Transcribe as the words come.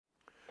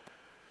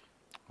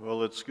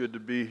Well, it's good to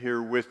be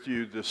here with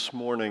you this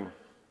morning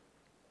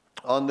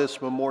on this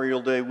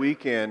Memorial Day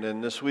weekend.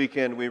 And this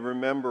weekend we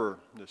remember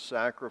the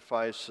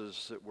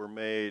sacrifices that were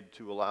made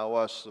to allow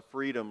us the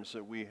freedoms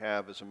that we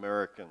have as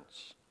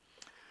Americans.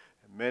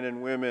 And men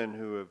and women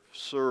who have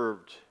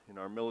served in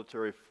our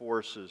military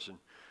forces,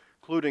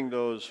 including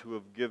those who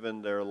have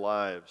given their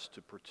lives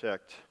to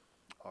protect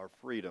our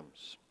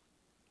freedoms.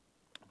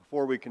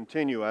 Before we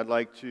continue, I'd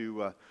like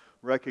to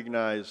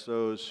recognize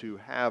those who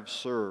have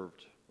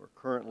served or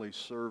currently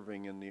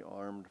serving in the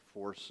armed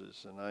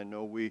forces. And I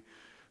know we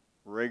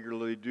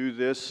regularly do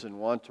this and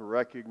want to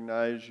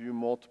recognize you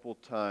multiple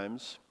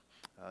times.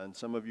 And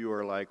some of you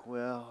are like,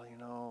 well, I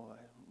don't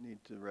need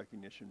the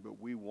recognition, but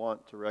we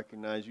want to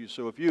recognize you.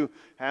 So if you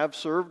have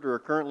served or are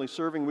currently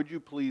serving, would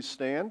you please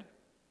stand?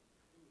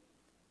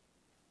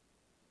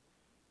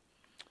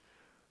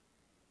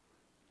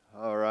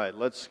 All right,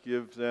 let's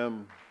give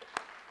them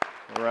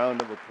a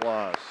round of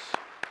applause.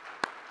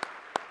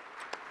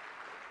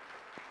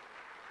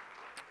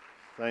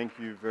 Thank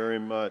you very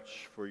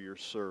much for your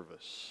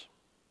service.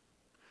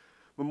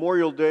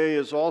 Memorial Day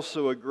is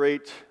also a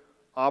great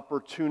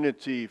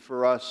opportunity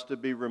for us to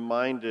be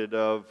reminded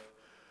of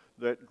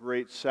that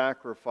great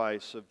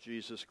sacrifice of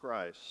Jesus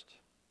Christ.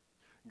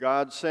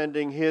 God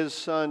sending His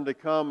Son to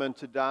come and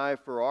to die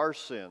for our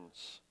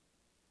sins.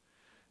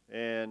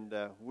 And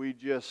we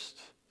just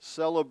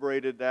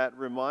celebrated that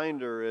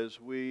reminder as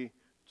we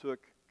took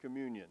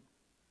communion.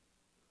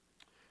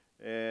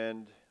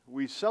 And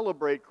we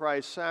celebrate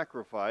Christ's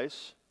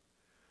sacrifice,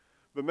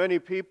 but many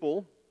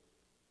people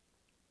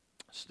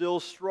still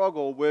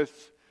struggle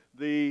with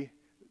the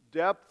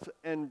depth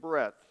and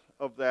breadth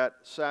of that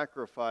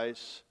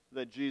sacrifice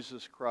that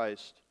Jesus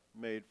Christ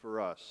made for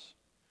us.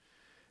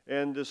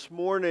 And this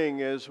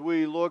morning, as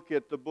we look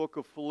at the book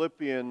of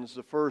Philippians,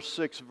 the first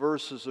 6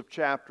 verses of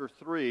chapter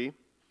 3,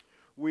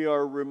 we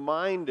are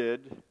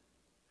reminded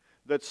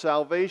that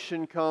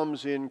salvation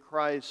comes in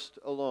Christ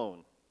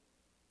alone.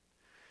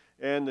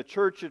 And the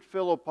church at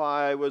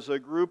Philippi was a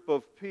group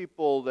of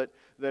people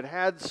that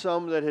had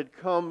some that had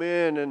come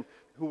in and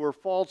who were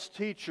false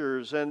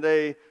teachers, and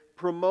they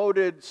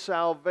promoted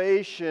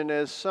salvation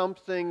as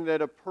something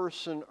that a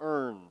person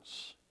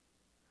earns.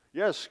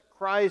 Yes,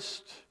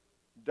 Christ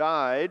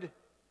died,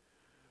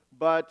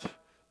 but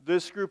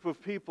this group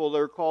of people,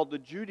 they're called the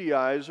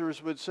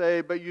Judaizers, would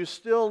say, but you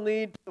still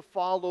need to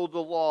follow the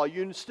law.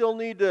 You still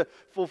need to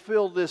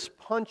fulfill this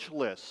punch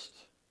list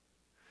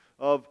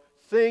of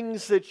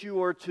things that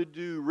you are to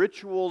do,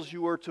 rituals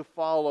you are to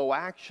follow,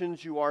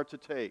 actions you are to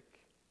take.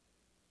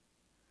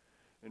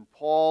 And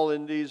Paul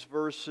in these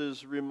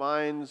verses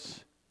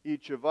reminds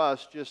each of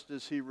us, just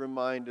as he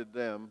reminded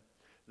them,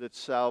 that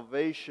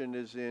salvation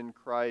is in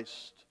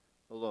Christ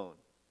alone.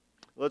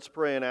 Let's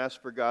pray and ask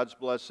for God's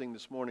blessing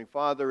this morning.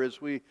 Father, as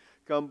we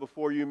come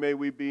before you, may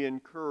we be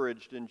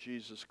encouraged in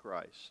Jesus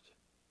Christ.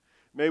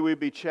 May we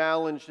be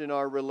challenged in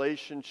our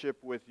relationship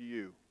with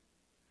you.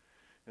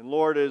 And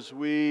Lord, as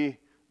we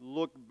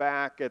look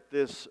back at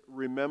this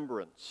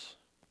remembrance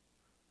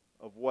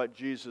of what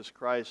Jesus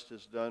Christ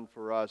has done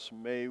for us,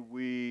 may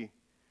we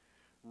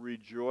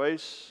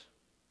rejoice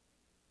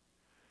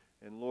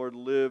and, Lord,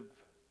 live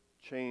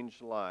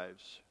changed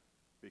lives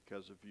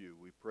because of you.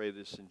 We pray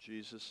this in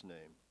Jesus'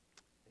 name.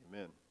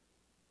 Amen.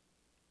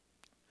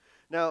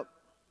 Now,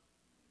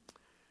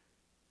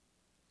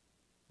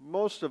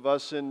 most of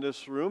us in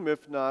this room,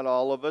 if not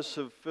all of us,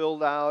 have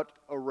filled out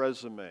a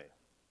resume.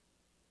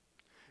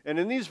 And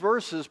in these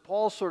verses,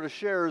 Paul sort of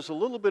shares a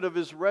little bit of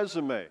his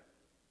resume.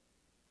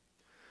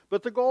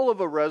 But the goal of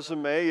a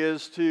resume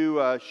is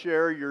to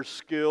share your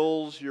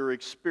skills, your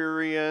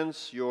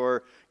experience,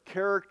 your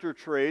character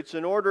traits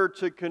in order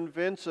to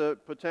convince a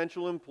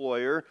potential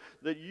employer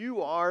that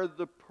you are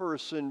the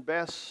person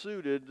best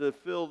suited to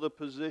fill the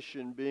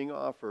position being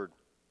offered.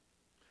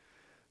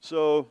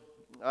 So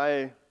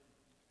I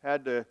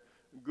had to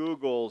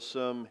Google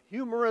some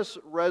humorous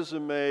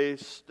resume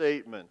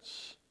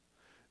statements.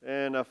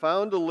 And I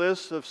found a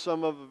list of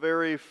some of the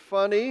very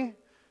funny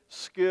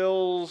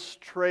skills,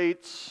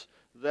 traits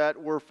that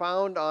were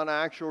found on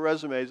actual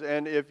resumes.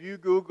 And if you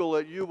Google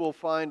it, you will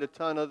find a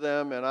ton of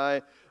them. And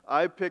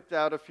I picked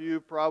out a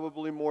few,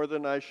 probably more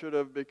than I should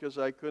have because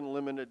I couldn't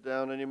limit it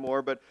down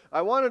anymore. But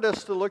I wanted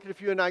us to look at a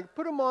few, and I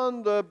put them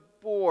on the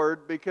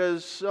board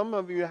because some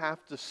of you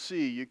have to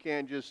see. You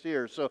can't just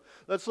hear. So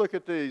let's look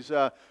at these.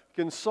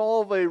 Can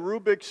solve a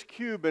Rubik's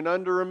Cube in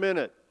under a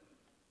minute.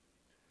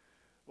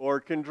 Or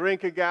can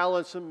drink a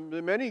gallon,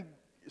 many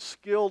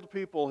skilled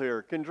people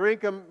here, can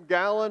drink a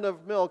gallon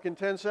of milk in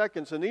 10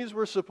 seconds. And these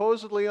were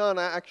supposedly on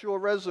actual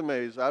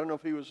resumes. I don't know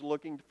if he was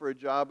looking for a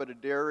job at a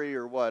dairy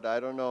or what. I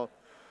don't know.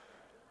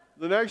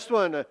 The next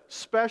one, a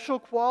special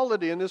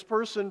quality. And this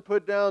guy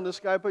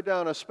put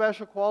down a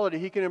special quality.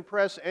 He can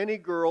impress any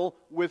girl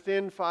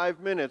within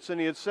 5 minutes. And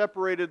he had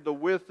separated the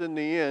with and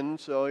the in,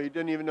 so he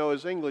didn't even know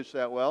his English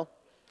that well.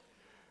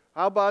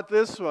 How about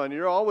this one?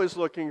 You're always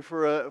looking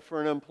for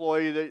an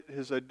employee that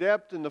is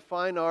adept in the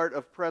fine art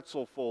of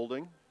pretzel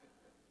folding.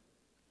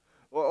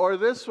 Or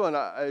this one,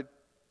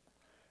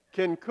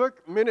 can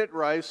cook minute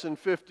rice in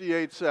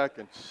 58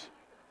 seconds.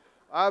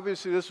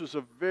 Obviously, this was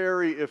a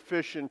very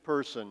efficient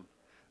person.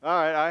 All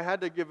right, I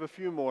had to give a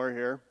few more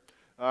here.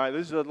 All right,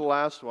 these are the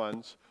last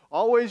ones.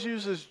 Always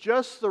uses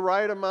just the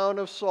right amount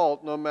of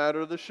salt, no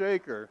matter the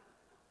shaker.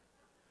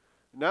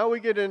 Now we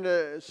get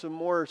into some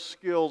more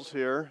skills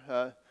here.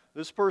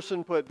 This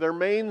person put their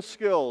main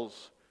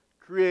skills: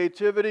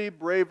 creativity,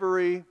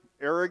 bravery,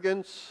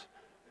 arrogance,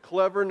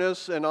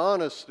 cleverness, and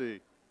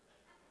honesty.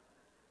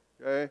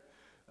 Okay?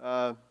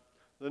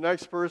 The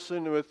next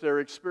person, with their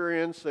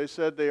experience, they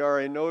said they are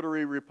a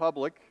notary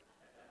republic.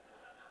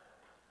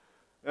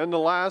 And the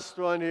last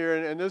one here,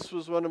 and this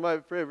was one of my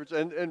favorites,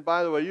 and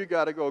by the way, you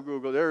got to go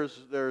Google.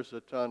 There's a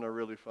ton of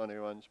really funny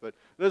ones, but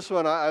this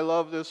one, I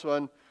love this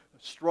one.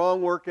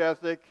 Strong work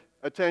ethic,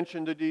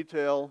 attention to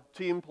detail,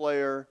 team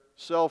player,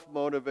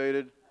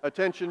 self-motivated,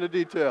 attention to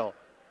detail.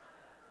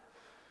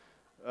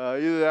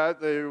 Either that,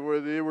 they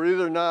were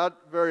either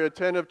not very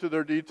attentive to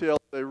their detail,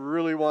 they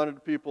really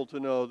wanted people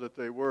to know that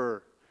they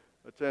were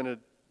attentive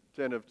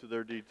to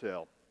their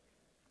detail.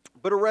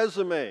 But a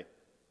resume.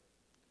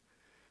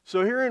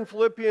 So here in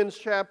Philippians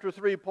chapter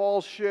 3,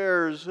 Paul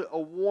shares a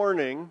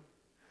warning,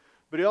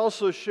 but he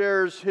also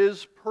shares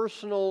his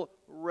personal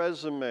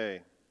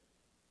resume.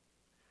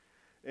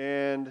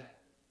 And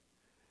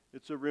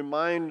it's a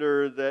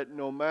reminder that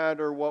no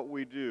matter what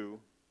we do,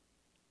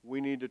 we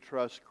need to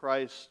trust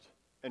Christ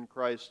and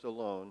Christ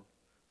alone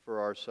for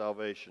our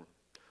salvation.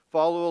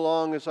 Follow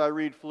along as I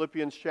read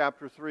Philippians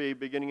chapter 3,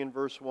 beginning in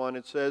verse 1.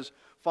 It says,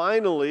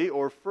 "Finally,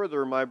 or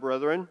further, my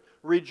brethren,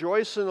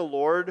 rejoice in the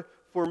Lord.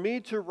 For me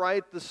to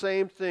write the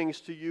same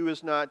things to you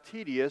is not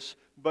tedious,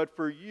 but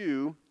for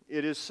you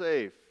it is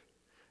safe.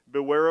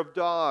 Beware of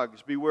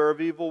dogs, beware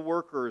of evil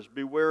workers,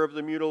 beware of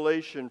the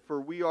mutilation, for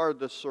we are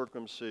the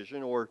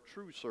circumcision, or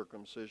true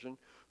circumcision,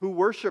 who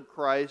worship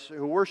Christ,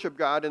 who worship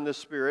God in the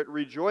Spirit,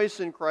 rejoice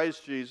in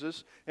Christ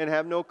Jesus, and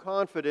have no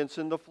confidence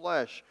in the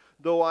flesh.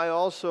 Though I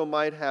also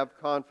might have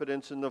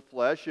confidence in the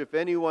flesh, if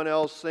anyone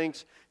else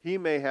thinks he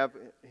may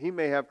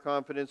have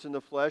confidence in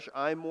the flesh,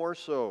 I more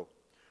so.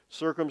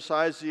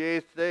 Circumcised the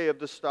 8th day, of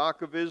the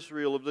stock of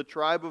Israel, of the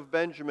tribe of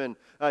Benjamin,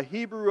 a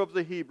Hebrew of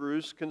the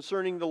Hebrews,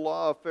 concerning the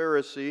law, a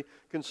Pharisee,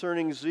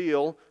 concerning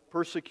zeal,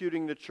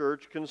 persecuting the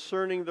church,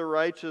 concerning the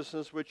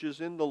righteousness which is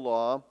in the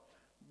law,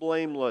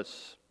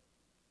 blameless."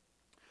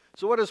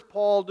 So what is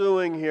Paul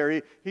doing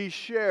here? He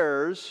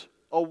shares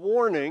a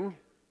warning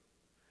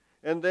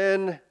and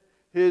then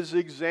his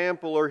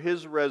example or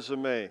his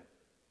resume.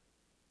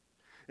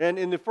 And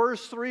in the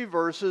first 3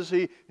 verses,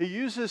 he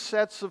uses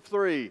sets of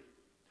 3.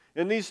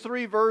 In these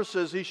 3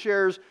 verses, he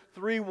shares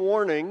 3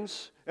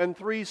 warnings and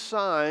 3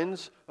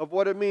 signs of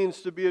what it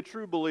means to be a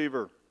true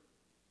believer.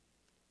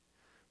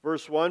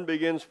 Verse 1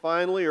 begins,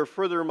 "Finally, or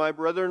further, my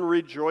brethren,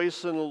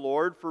 rejoice in the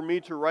Lord. For me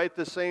to write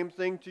the same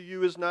thing to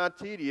you is not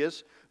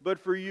tedious, but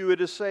for you it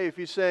is safe."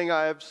 He's saying,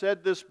 I have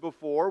said this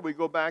before. We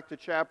go back to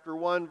chapter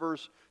 1,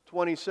 verse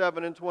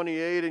 27 and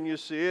 28, and you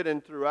see it.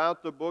 And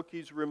throughout the book,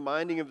 he's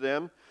reminding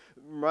them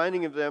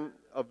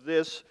of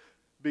this,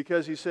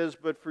 because he says,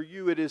 but for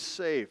you it is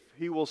safe.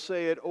 He will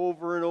say it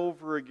over and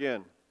over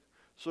again.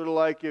 Sort of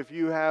like if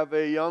you have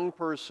a young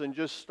person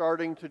just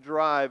starting to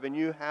drive and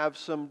you have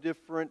some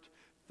different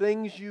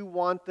things you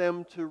want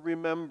them to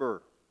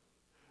remember,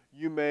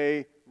 you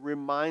may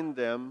remind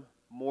them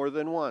more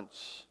than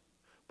once.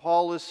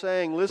 Paul is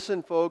saying,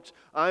 listen folks,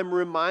 I'm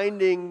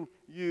reminding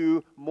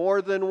you more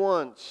than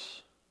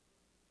once.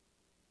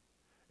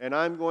 And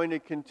I'm going to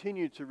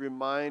continue to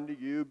remind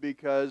you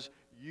because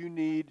you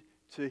need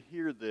to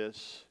hear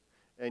this,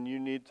 and you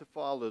need to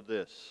follow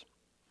this.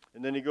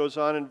 And then he goes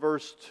on in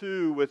verse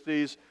 2 with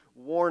these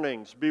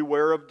warnings.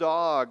 Beware of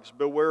dogs,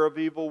 beware of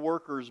evil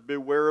workers,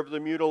 beware of the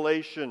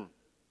mutilation.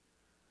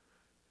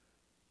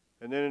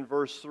 And then in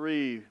verse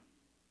 3,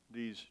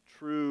 these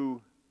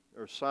true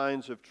or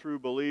signs of true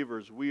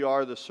believers. We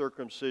are the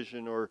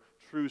circumcision or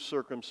true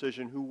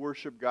circumcision who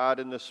worship God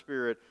in the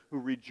Spirit, who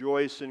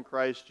rejoice in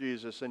Christ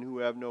Jesus, and who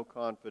have no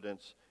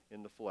confidence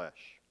in the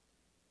flesh.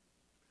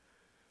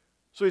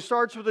 So he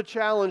starts with a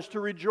challenge to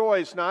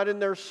rejoice, not in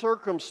their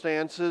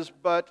circumstances,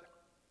 but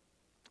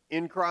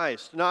in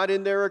Christ. Not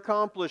in their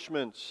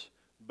accomplishments,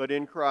 but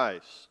in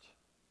Christ.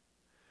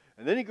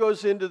 And then he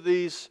goes into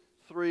these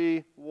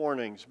 3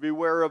 warnings.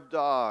 Beware of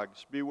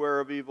dogs, beware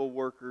of evil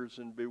workers,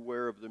 and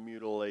beware of the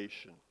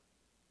mutilation.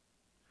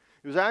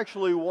 It was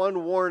actually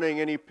one warning,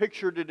 and he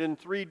pictured it in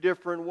 3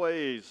 different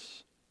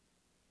ways.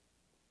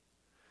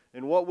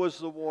 And what was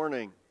the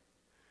warning?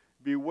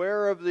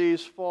 Beware of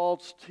these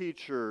false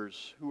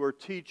teachers who are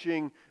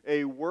teaching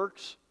a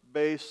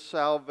works-based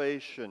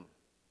salvation.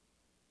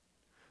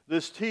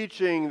 This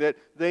teaching that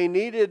they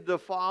needed to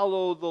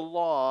follow the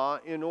law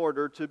in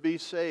order to be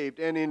saved,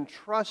 and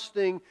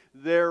entrusting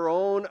their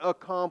own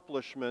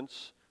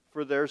accomplishments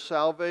for their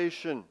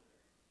salvation.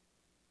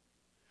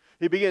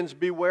 He begins,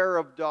 beware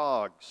of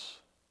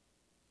dogs.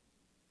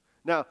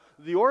 Now,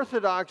 the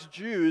Orthodox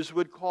Jews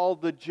would call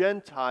the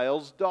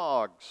Gentiles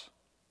dogs.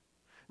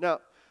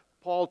 Now,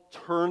 Paul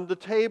turned the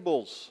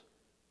tables,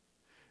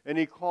 and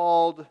he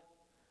called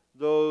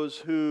those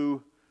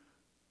who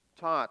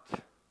taught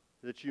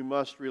that you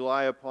must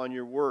rely upon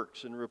your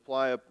works and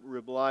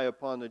rely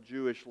upon the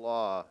Jewish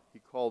law. He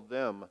called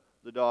them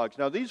the dogs.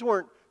 Now, these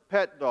weren't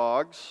pet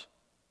dogs.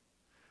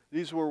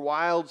 These were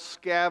wild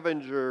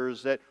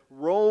scavengers that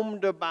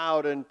roamed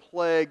about and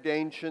plagued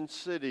ancient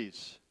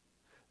cities.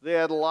 They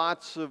had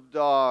lots of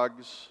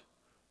dogs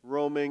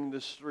roaming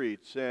the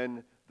streets,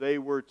 and they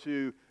were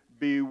to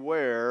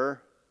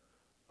beware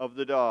of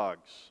the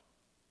dogs.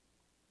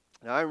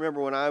 Now, I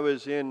remember when I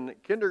was in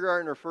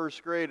kindergarten or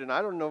first grade, and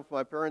I don't know if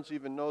my parents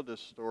even know this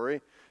story,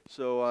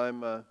 so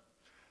I'm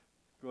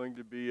going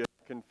to be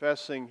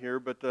confessing here,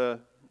 but the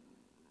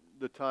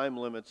time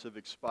limits have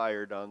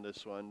expired on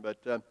this one.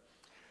 But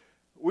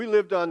we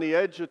lived on the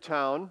edge of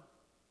town,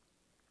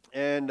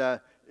 and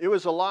it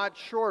was a lot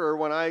shorter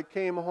when I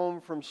came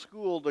home from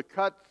school to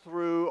cut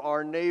through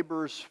our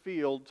neighbor's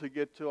field to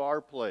get to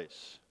our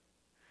place.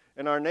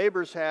 And our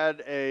neighbors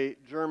had a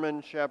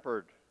German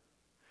Shepherd.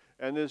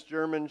 And this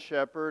German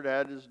Shepherd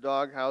had his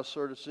doghouse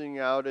sort of sitting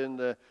out in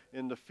the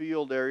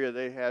field area.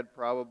 They had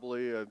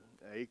probably an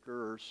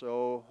acre or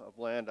so of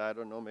land. I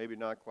don't know, maybe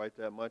not quite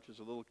that much. As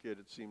a little kid,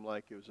 it seemed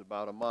like it was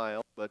about a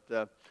mile. But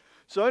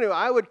so anyway,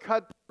 I would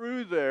cut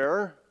through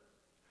there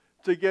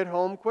to get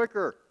home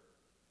quicker.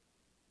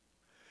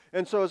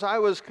 And so as I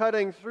was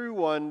cutting through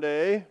one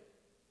day,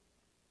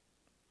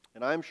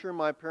 and I'm sure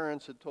my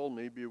parents had told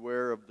me,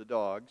 beware of the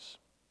dogs,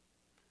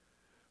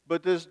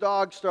 but this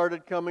dog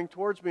started coming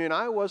towards me, and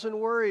I wasn't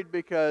worried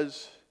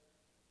because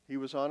he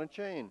was on a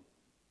chain.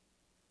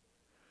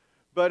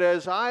 But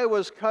as I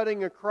was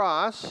cutting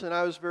across, and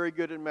I was very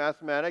good at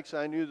mathematics,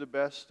 I knew the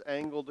best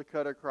angle to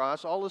cut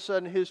across, all of a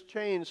sudden his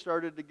chain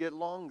started to get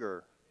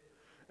longer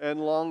and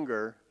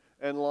longer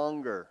and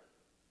longer.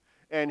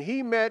 And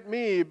he met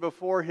me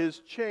before his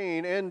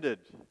chain ended.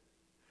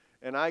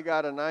 And I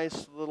got a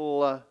nice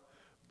little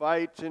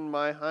bite in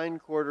my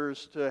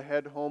hindquarters to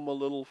head home a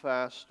little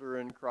faster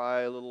and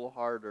cry a little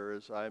harder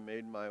as I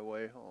made my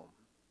way home.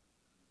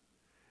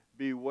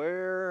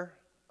 Beware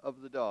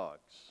of the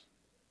dogs.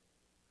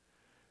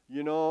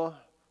 You know,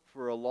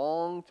 for a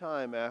long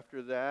time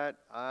after that,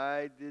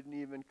 I didn't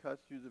even cut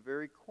through the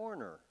very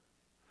corner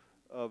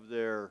of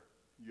their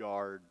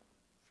yard,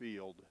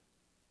 field.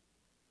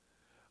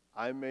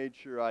 I made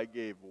sure I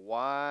gave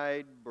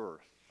wide berth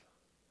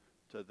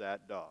to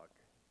that dog.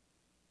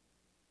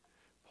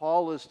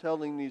 Paul is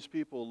telling these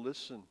people,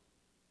 listen,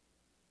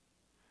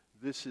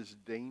 this is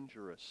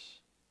dangerous.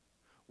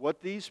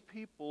 What these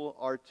people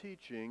are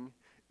teaching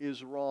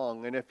is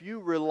wrong. And if you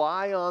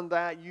rely on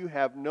that, you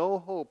have no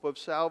hope of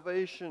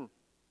salvation.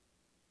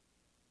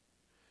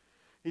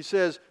 He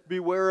says,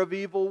 beware of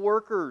evil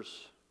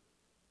workers.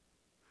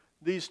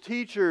 These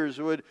teachers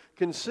would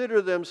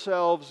consider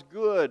themselves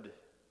good,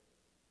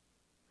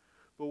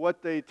 but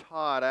what they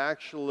taught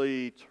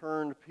actually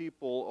turned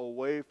people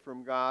away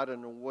from God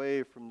and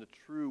away from the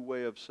true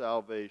way of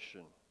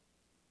salvation.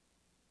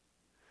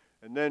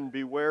 And then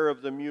beware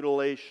of the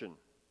mutilation.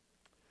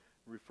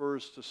 It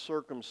refers to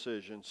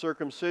circumcision.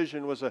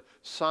 Circumcision was a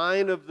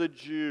sign of the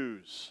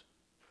Jews.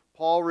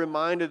 Paul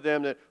reminded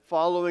them that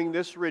following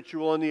this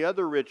ritual and the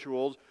other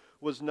rituals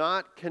was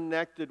not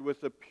connected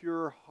with a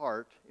pure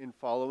heart in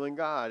following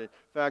God. In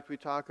fact, we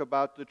talk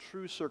about the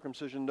true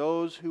circumcision,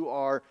 those who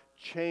are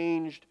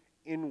changed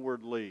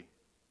inwardly,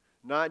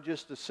 not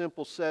just a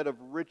simple set of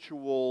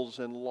rituals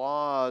and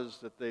laws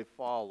that they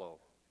follow.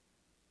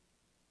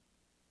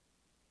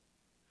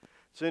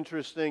 It's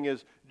interesting,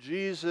 as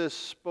Jesus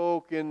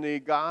spoke in the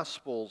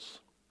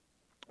Gospels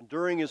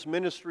during his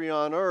ministry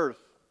on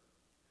earth,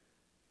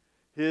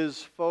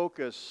 his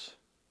focus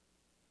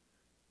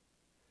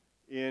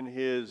in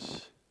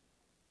his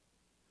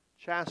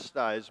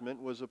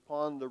chastisement was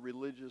upon the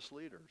religious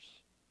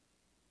leaders.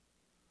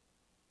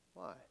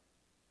 Why?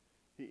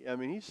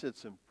 He said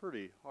some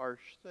pretty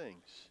harsh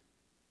things.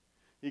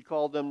 He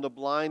called them the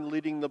blind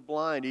leading the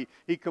blind.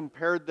 He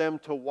compared them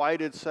to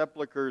whited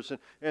sepulchres,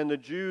 and the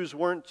Jews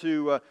weren't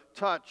to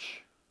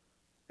touch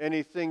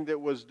anything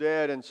that was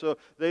dead, and so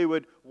they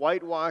would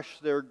whitewash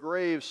their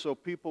graves so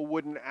people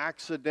wouldn't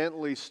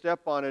accidentally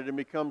step on it and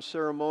become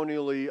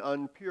ceremonially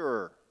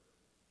impure.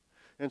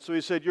 And so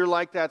he said, you're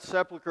like that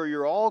sepulcher.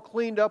 You're all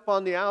cleaned up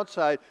on the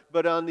outside,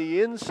 but on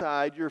the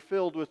inside you're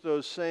filled with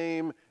those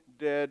same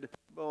dead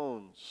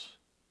bones.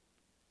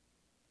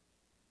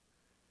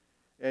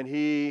 And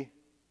he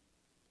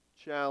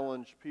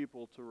challenged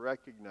people to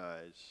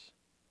recognize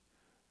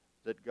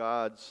that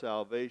God's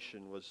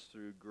salvation was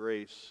through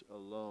grace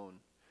alone.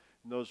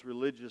 And those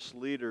religious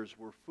leaders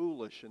were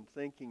foolish in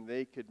thinking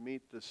they could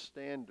meet the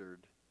standard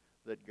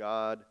that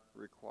God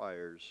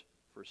requires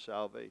for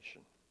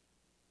salvation.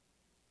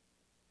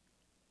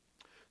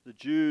 The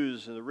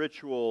Jews and the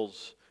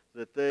rituals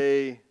that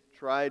they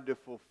tried to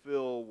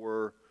fulfill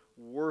were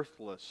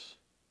worthless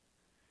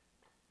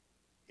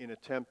in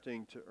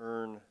attempting to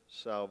earn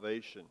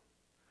salvation.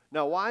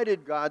 Now, why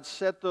did God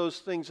set those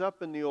things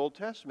up in the Old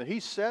Testament? He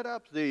set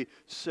up the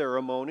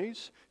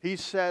ceremonies. He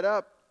set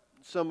up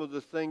some of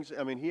the things.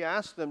 He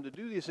asked them to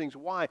do these things.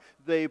 Why?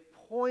 They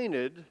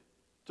pointed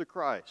to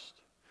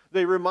Christ.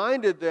 They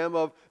reminded them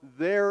of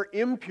their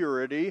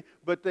impurity,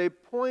 but they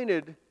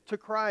pointed to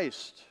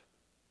Christ.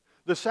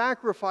 The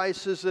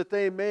sacrifices that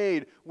they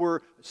made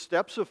were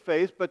steps of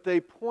faith, but they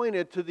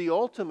pointed to the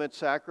ultimate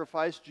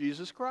sacrifice,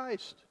 Jesus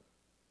Christ.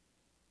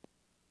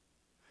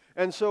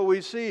 And so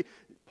we see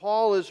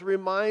Paul is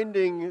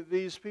reminding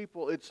these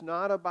people, it's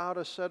not about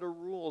a set of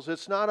rules.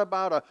 It's not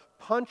about a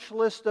punch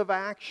list of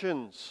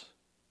actions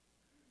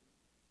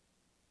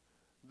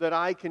that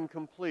I can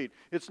complete.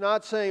 It's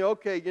not saying,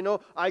 okay,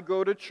 I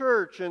go to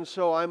church and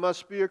so I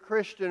must be a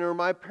Christian, or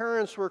my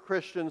parents were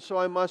Christians so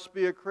I must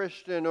be a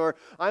Christian, or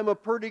I'm a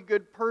pretty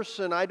good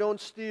person, I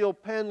don't steal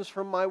pens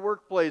from my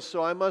workplace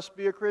so I must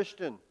be a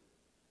Christian.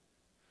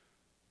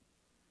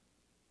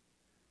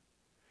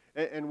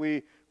 And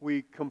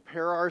we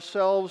compare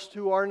ourselves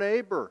to our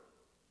neighbor.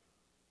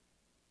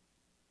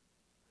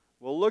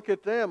 Well, look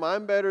at them,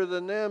 I'm better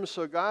than them,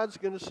 so God's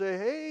going to say,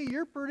 hey,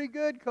 you're pretty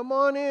good, come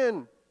on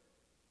in.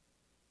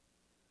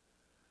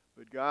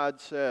 But God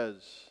says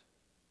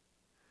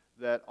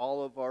that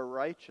all of our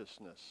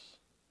righteousness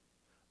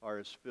are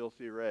as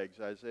filthy rags.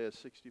 Isaiah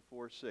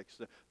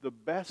 64:6. The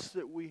best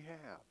that we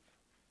have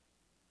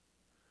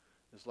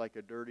is like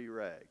a dirty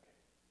rag,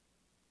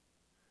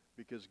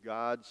 because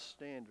God's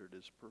standard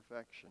is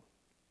perfection.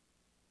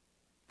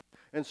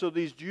 And so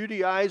these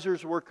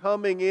Judaizers were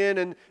coming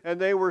in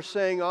and they were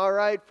saying, all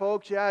right,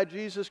 folks, yeah,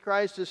 Jesus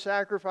Christ, His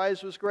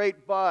sacrifice was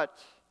great, but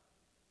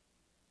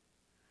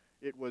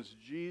it was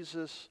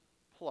Jesus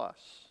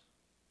plus.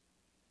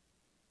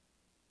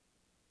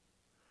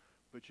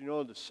 But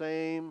the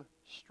same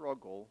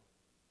struggle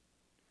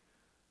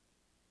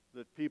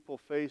that people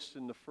faced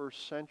in the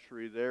first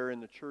century there in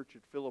the church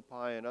at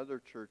Philippi and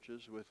other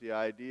churches with the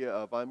idea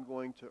of I'm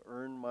going to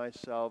earn my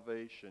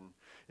salvation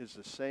is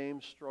the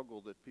same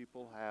struggle that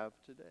people have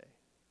today.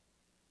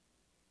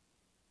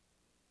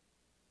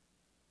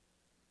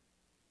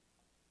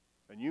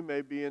 And you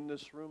may be in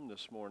this room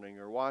this morning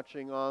or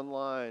watching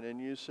online and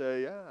you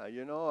say,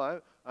 yeah,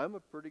 I'm a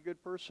pretty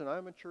good person.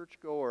 I'm a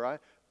churchgoer.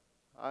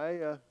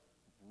 I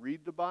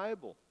read the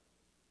Bible.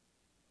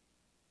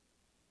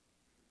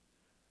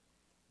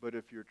 But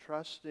if you're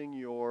trusting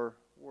your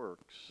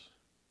works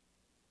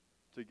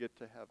to get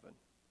to heaven,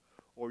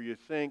 or you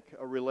think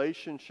a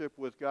relationship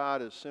with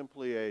God is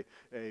simply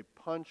a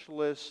punch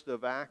list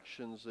of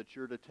actions that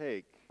you're to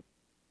take,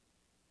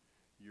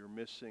 you're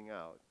missing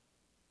out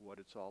what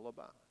it's all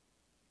about.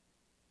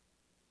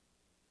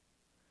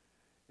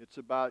 It's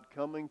about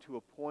coming to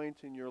a point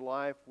in your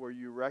life where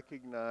you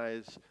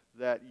recognize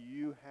that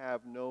you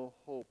have no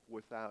hope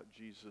without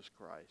Jesus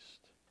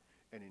Christ.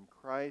 And in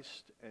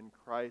Christ and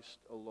Christ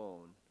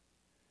alone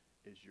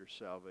is your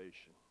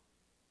salvation.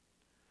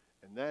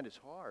 And that is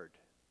hard,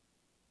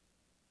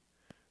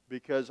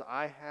 because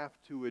I have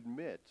to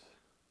admit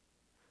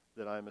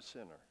that I'm a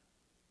sinner.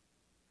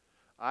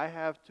 I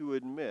have to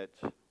admit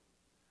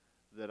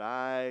that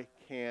I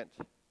can't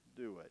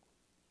do it.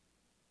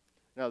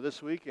 Now,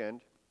 this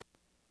weekend,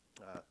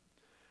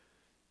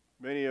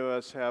 many of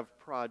us have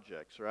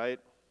projects, right?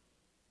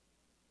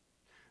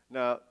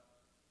 Now,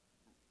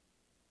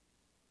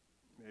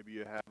 maybe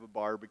you have a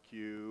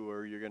barbecue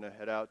or you're going to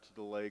head out to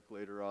the lake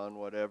later on,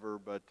 whatever,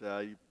 but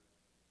a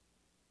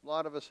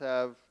lot of us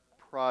have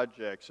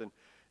projects.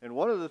 And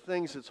one of the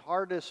things that's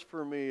hardest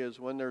for me is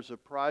when there's a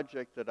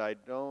project that I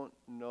don't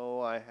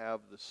know I have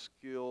the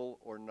skill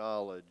or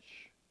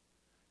knowledge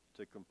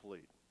to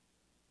complete.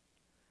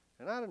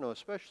 And I don't know,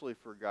 especially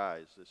for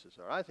guys, this is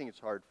hard. I think it's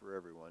hard for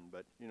everyone,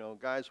 but,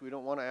 guys, we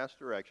don't want to ask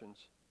directions,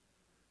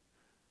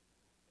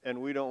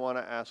 and we don't want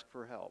to ask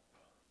for help,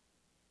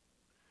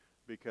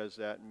 because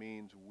that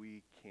means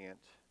we can't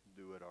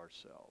do it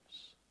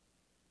ourselves.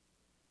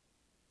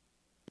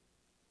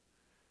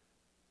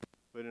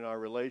 But in our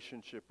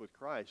relationship with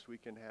Christ, we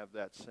can have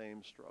that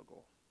same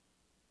struggle.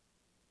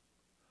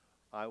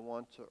 I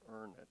want to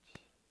earn it.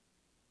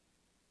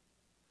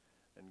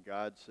 And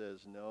God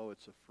says, no,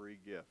 it's a free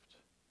gift.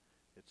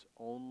 It's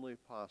only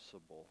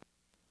possible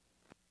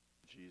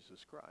in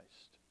Jesus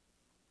Christ.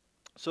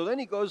 So then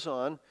he goes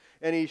on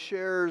and he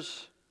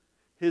shares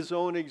his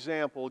own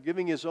example,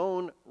 giving his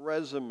own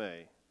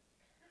resume,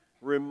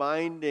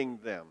 reminding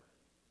them.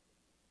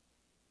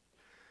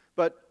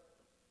 But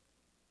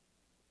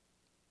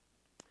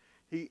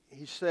he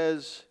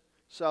says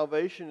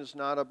salvation is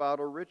not about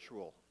a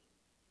ritual.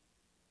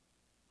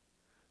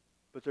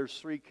 But there's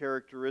three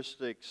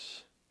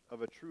characteristics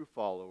of a true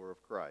follower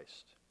of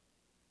Christ.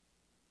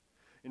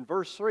 In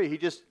verse 3, he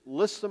just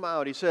lists them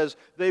out. He says,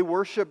 they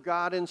worship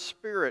God in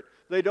spirit.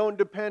 They don't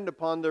depend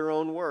upon their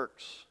own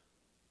works.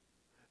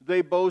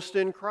 They boast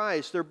in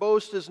Christ. Their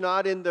boast is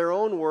not in their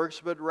own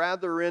works, but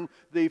rather in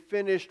the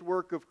finished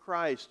work of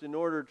Christ in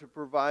order to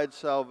provide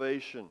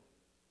salvation,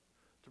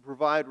 to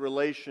provide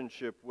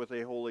relationship with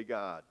a holy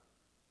God.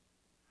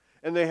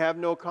 And they have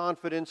no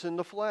confidence in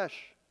the flesh.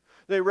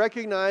 They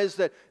recognize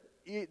that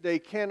they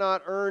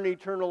cannot earn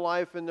eternal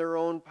life in their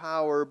own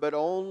power, but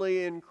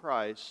only in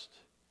Christ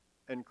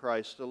and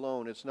Christ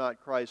alone. It's not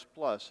Christ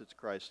plus, it's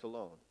Christ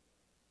alone.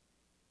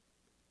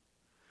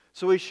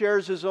 So he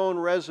shares his own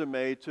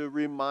resume to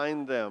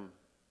remind them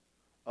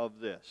of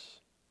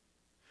this.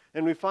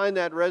 And we find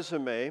that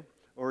resume,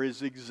 or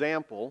his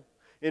example,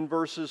 in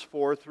verses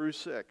 4 through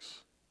 6.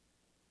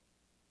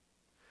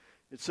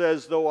 It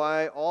says, though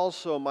I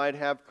also might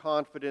have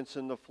confidence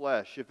in the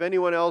flesh. If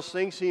anyone else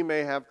thinks he may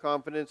have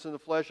confidence in the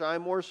flesh, I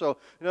more so.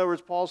 In other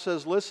words, Paul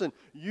says, listen,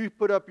 you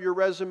put up your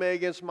resume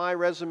against my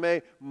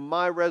resume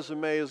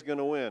is going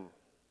to win.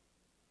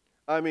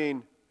 I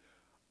mean,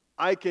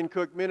 I can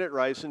cook minute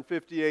rice in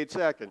 58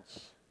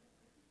 seconds.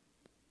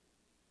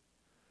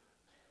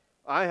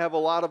 I have a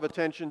lot of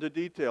attention to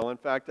detail. In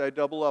fact, I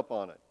double up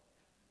on it.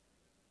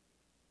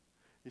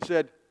 He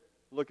said,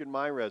 look at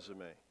my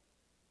resume.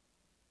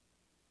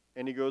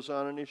 And he goes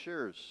on and he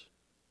shares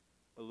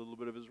a little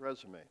bit of his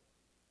resume.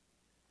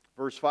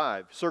 Verse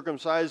 5,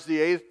 circumcised the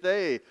 8th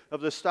day,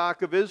 of the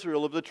stock of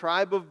Israel, of the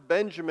tribe of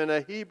Benjamin,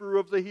 a Hebrew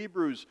of the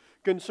Hebrews,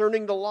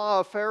 concerning the law,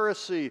 a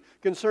Pharisee,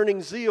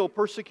 concerning zeal,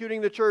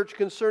 persecuting the church,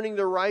 concerning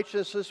the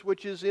righteousness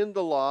which is in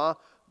the law,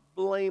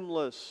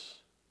 blameless.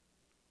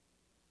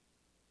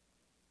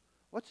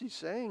 What's he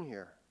saying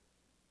here?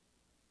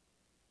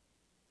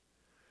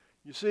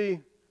 You see,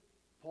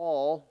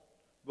 Paul,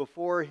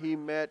 before he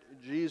met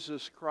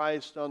Jesus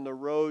Christ on the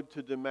road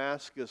to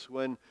Damascus,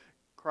 when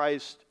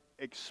Christ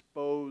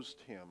exposed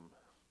him,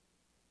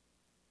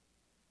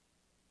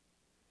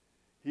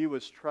 he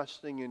was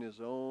trusting in his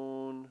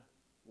own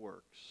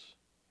works,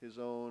 his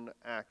own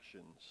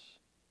actions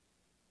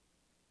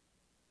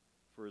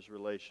for his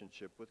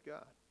relationship with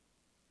God.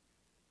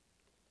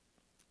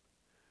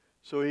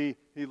 So he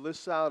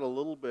lists out a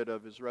little bit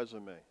of his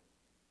resume.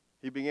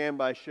 He began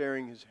by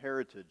sharing his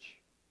heritage.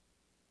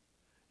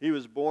 He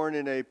was born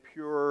in a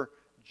pure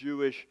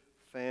Jewish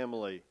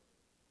family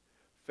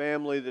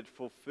that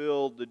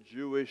fulfilled the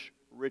Jewish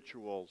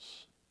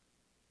rituals.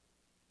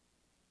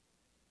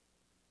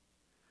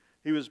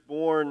 He was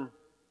born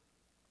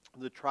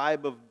the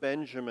tribe of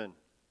Benjamin.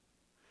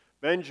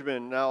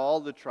 Benjamin, now all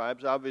the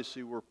tribes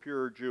obviously were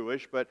pure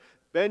Jewish, but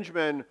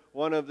Benjamin,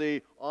 one of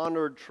the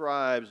honored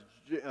tribes,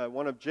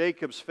 one of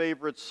Jacob's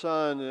favorite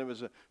sons, and it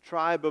was a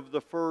tribe of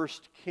the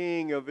first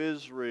king of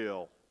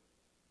Israel.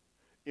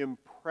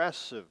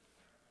 Impressive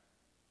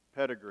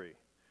pedigree,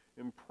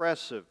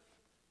 impressive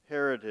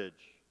heritage.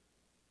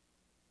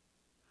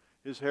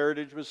 His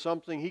heritage was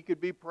something he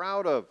could be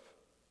proud of.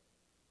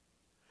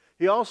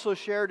 He also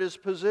shared his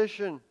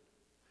position.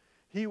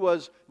 He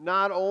was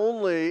not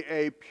only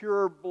a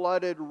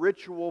pure-blooded,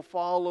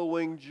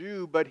 ritual-following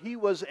Jew, but he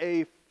was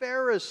a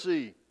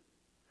Pharisee.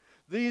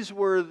 These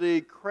were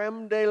the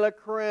creme de la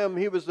creme.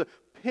 He was the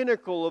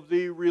pinnacle of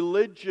the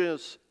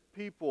religious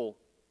people.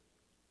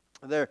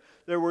 There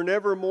were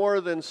never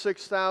more than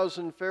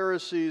 6,000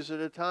 Pharisees at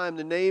a time.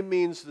 The name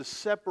means the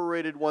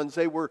separated ones.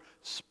 They were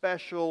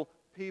special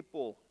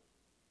people.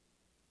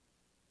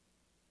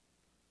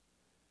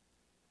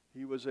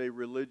 He was a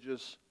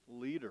religious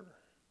leader.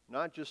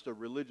 Not just a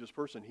religious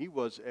person. He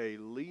was a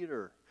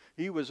leader.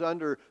 He was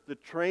under the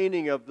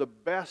training of the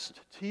best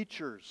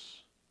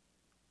teachers.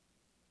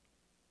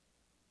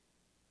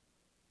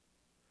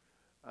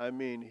 I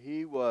mean,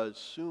 he was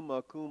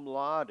summa cum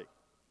laude.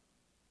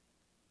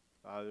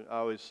 I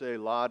always say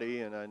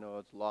Lottie, and I know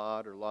it's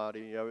Lod or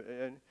Lottie.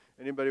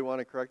 Anybody want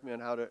to correct me on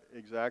how to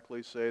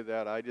exactly say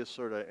that? I just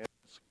sort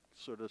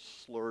of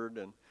slurred,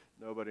 and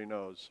nobody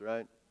knows,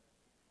 right?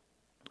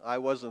 I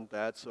wasn't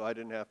that, so I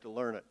didn't have to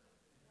learn it.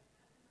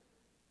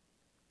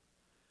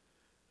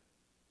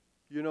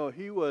 You know,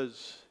 he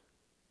was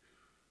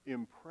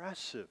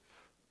impressive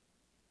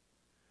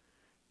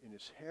in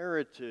his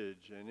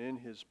heritage and in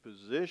his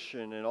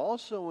position and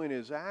also in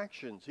his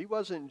actions. He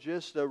wasn't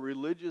just a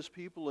religious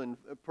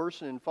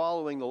person in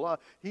following the law.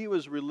 He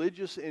was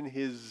religious in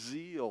his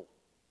zeal.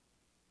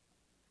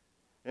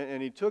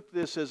 And he took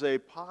this as a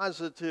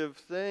positive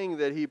thing,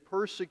 that he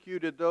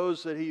persecuted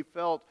those that he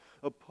felt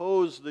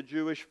opposed the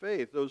Jewish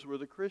faith. Those were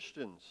the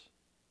Christians.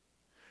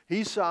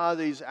 He saw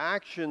these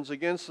actions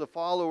against the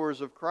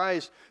followers of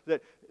Christ,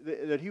 that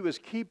he was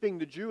keeping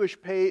the Jewish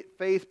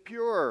faith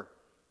pure.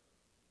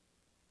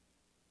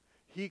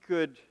 He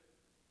could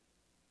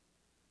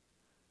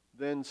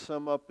then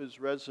sum up his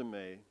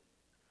resume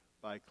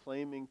by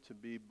claiming to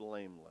be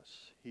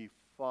blameless. He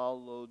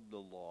followed the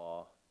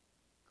law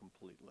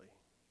completely.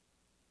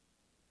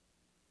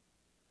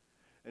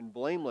 And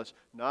blameless,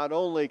 not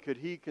only could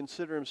he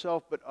consider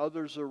himself, but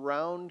others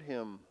around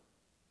him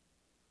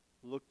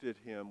looked at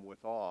him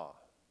with awe.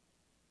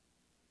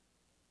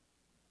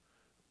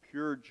 A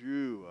pure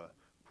Jew, a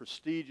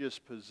prestigious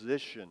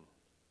position,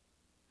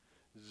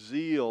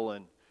 zeal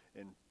and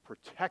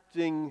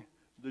protecting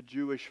the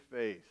Jewish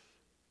faith.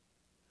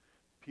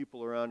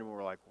 People around him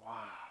were like, wow,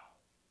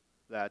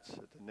 that's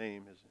at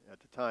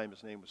the time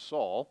his name was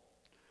Saul,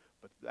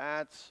 but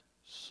that's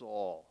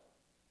Saul.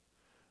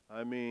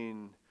 I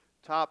mean,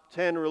 top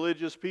 10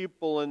 religious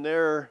people in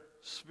their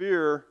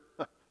sphere,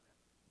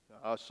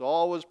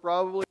 Saul was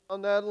probably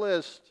on that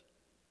list.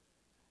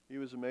 He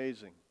was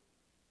amazing.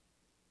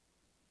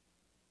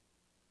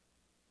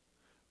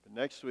 But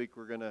next week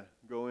we're going to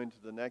go into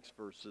the next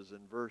verses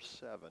in verse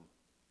 7.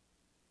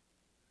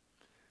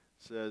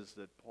 says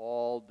that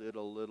Paul did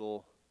a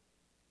little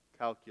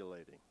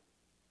calculating.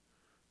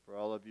 For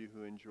all of you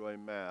who enjoy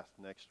math,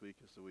 next week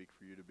is the week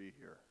for you to be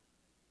here,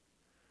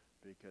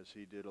 because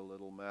he did a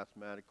little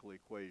mathematical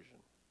equation.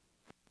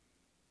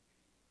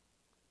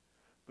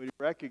 But he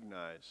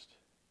recognized,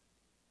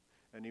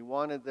 and he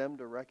wanted them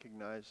to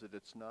recognize, that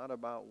it's not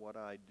about what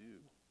I do.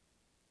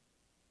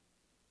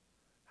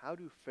 How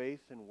do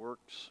faith and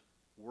works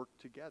work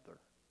together?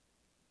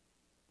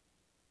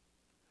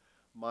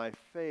 My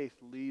faith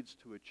leads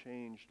to a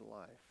changed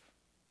life.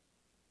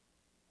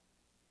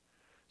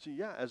 See,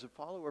 yeah, as a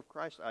follower of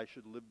Christ, I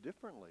should live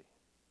differently.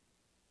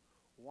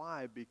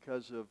 Why?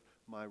 Because of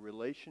my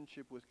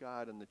relationship with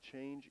God, and the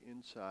change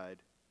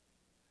inside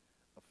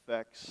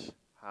affects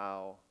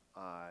how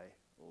I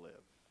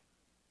live.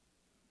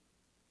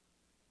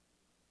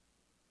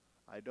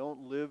 I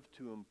don't live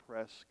to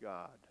impress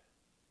God.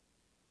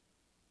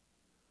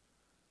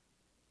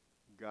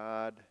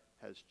 God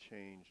has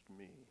changed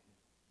me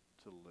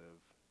to live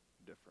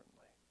differently.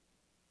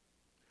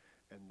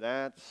 And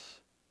that's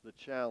the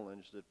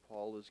challenge that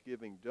Paul is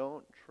giving.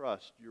 Don't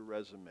trust your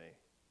resume,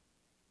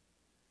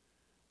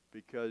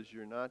 because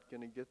you're not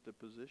going to get the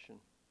position.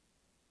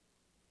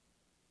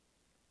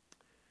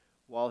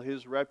 While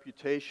his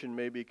reputation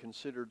may be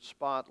considered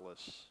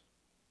spotless,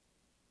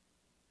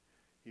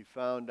 he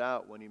found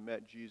out when he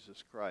met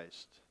Jesus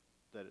Christ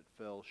that it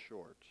fell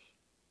short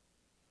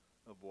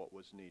of what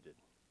was needed.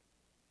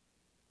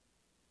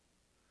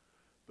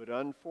 But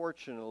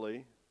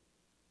unfortunately,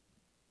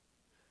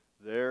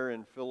 there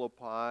in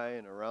Philippi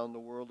and around the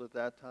world at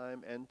that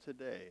time and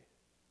today,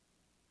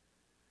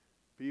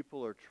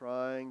 people are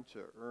trying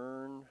to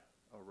earn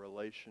a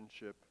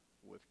relationship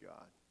with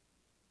God.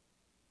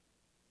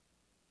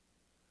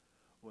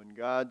 When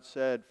God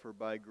said, "For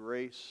by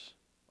grace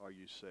are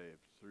you saved,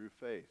 through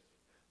faith,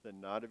 that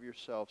not of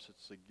yourselves,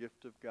 it's the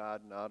gift of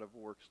God, not of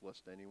works,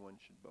 lest anyone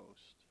should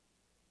boast."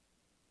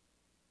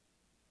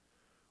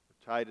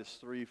 Titus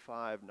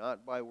 3:5,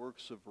 "Not by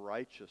works of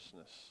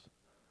righteousness,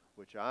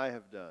 which I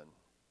have done,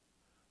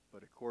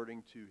 but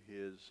according to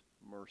his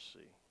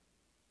mercy,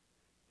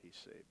 he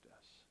saved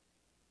us."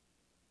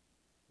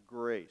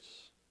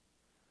 Grace,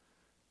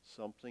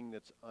 something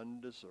that's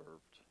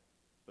undeserved,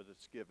 but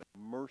it's given.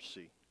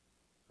 Mercy,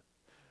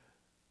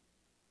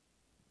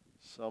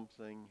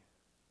 something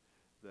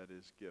that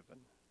is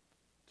given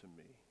to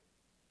me,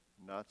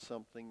 not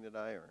something that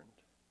I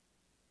earned.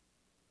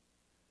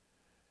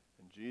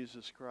 And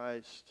Jesus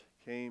Christ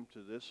came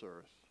to this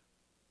earth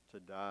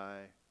to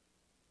die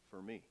for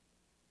me.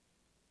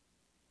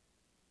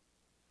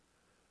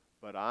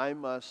 But I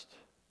must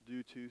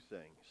do two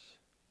things.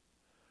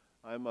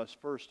 I must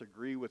first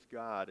agree with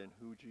God in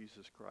who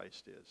Jesus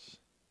Christ is.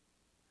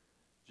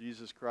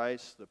 Jesus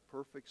Christ, the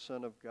perfect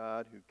Son of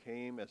God, who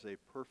came as a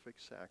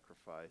perfect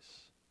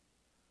sacrifice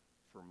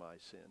for my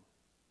sin.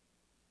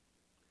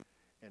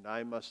 And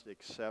I must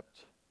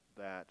accept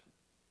that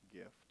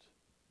gift.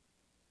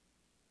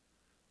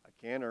 I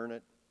can't earn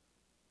it.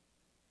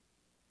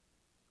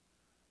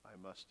 I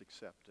must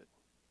accept it.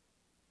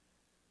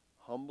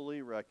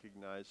 Humbly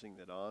recognizing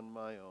that on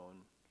my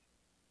own,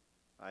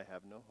 I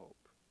have no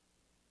hope.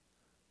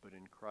 But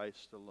in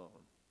Christ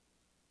alone,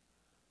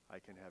 I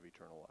can have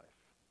eternal life.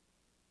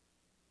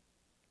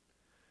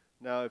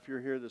 Now, if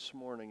you're here this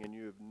morning and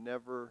you have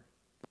never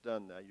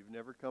done that, you've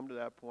never come to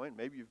that point,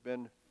 maybe you've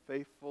been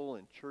faithful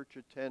in church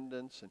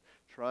attendance and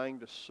trying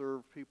to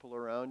serve people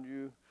around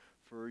you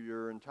for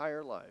your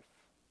entire life.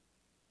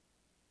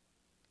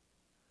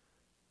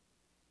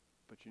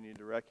 But you need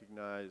to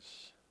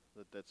recognize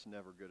that that's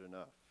never good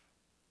enough.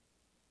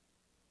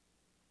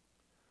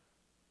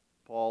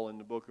 Paul in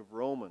the book of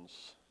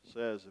Romans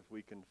says if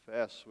we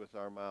confess with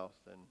our mouth,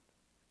 then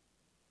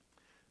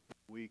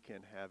we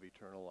can have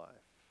eternal life.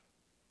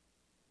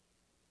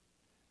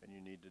 And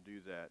you need to do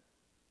that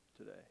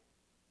today.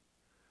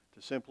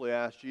 To simply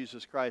ask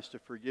Jesus Christ to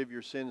forgive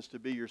your sins, to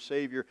be your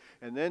Savior,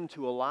 and then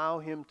to allow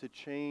him to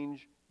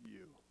change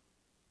you.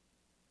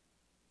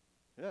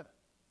 Yeah.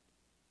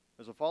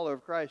 As a follower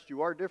of Christ,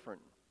 you are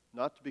different.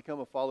 Not to become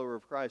a follower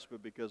of Christ,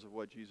 but because of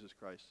what Jesus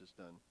Christ has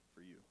done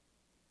for you.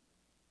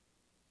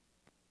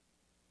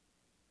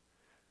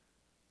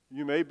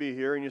 You may be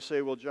here and you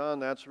say, "Well, John,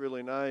 that's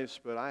really nice,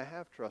 but I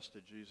have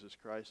trusted Jesus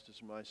Christ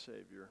as my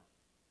Savior."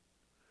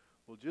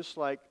 Well, just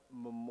like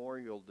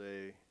Memorial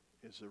Day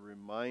is a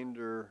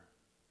reminder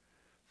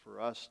for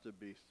us to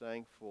be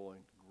thankful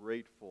and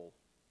grateful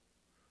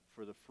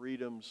for the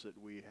freedoms that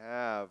we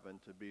have,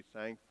 and to be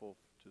thankful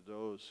to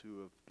those who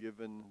have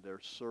given their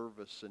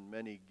service and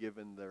many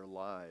given their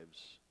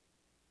lives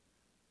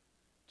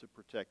to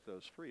protect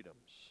those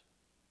freedoms.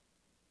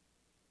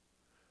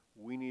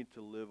 We need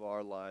to live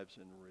our lives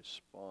in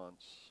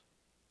response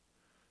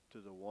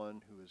to the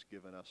one who has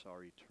given us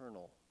our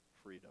eternal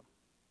freedom.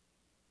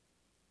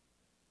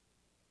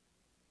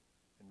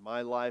 And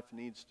my life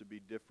needs to be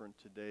different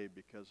today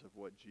because of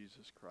what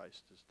Jesus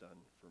Christ has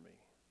done for me.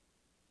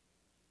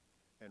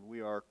 And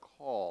we are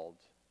called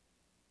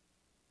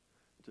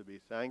to be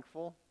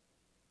thankful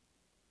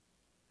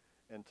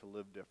and to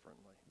live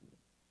differently.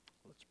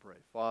 Let's pray.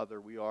 Father,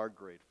 we are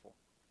grateful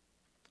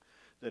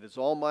that as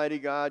Almighty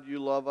God, you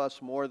love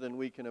us more than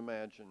we can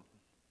imagine.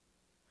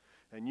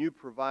 And you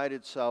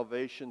provided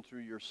salvation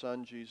through your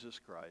Son, Jesus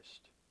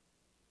Christ.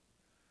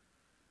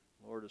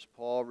 Lord, as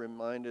Paul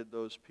reminded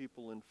those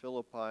people in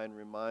Philippi and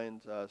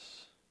reminds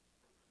us,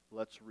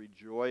 let's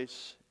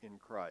rejoice in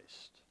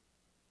Christ.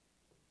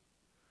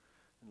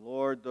 And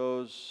Lord,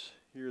 those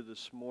here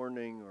this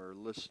morning or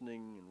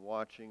listening and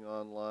watching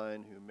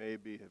online who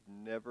maybe have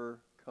never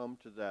come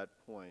to that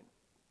point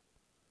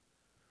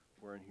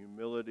where in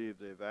humility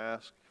they've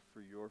asked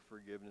for your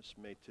forgiveness,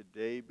 may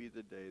today be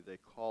the day they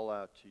call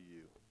out to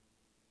you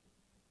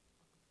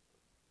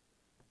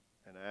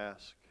and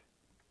ask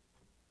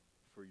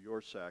for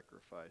your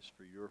sacrifice,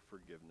 for your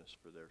forgiveness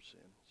for their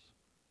sins.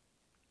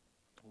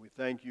 We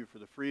thank you for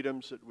the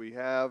freedoms that we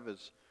have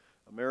as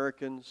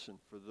Americans and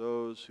for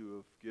those who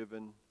have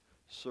given,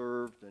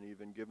 served, and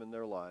even given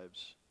their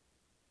lives.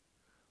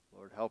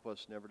 Lord, help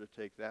us never to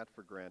take that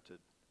for granted.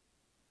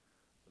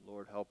 But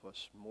Lord, help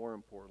us, more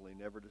importantly,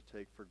 never to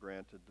take for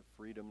granted the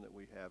freedom that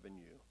we have in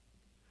you.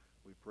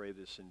 We pray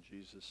this in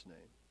Jesus'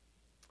 name.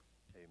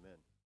 Amen.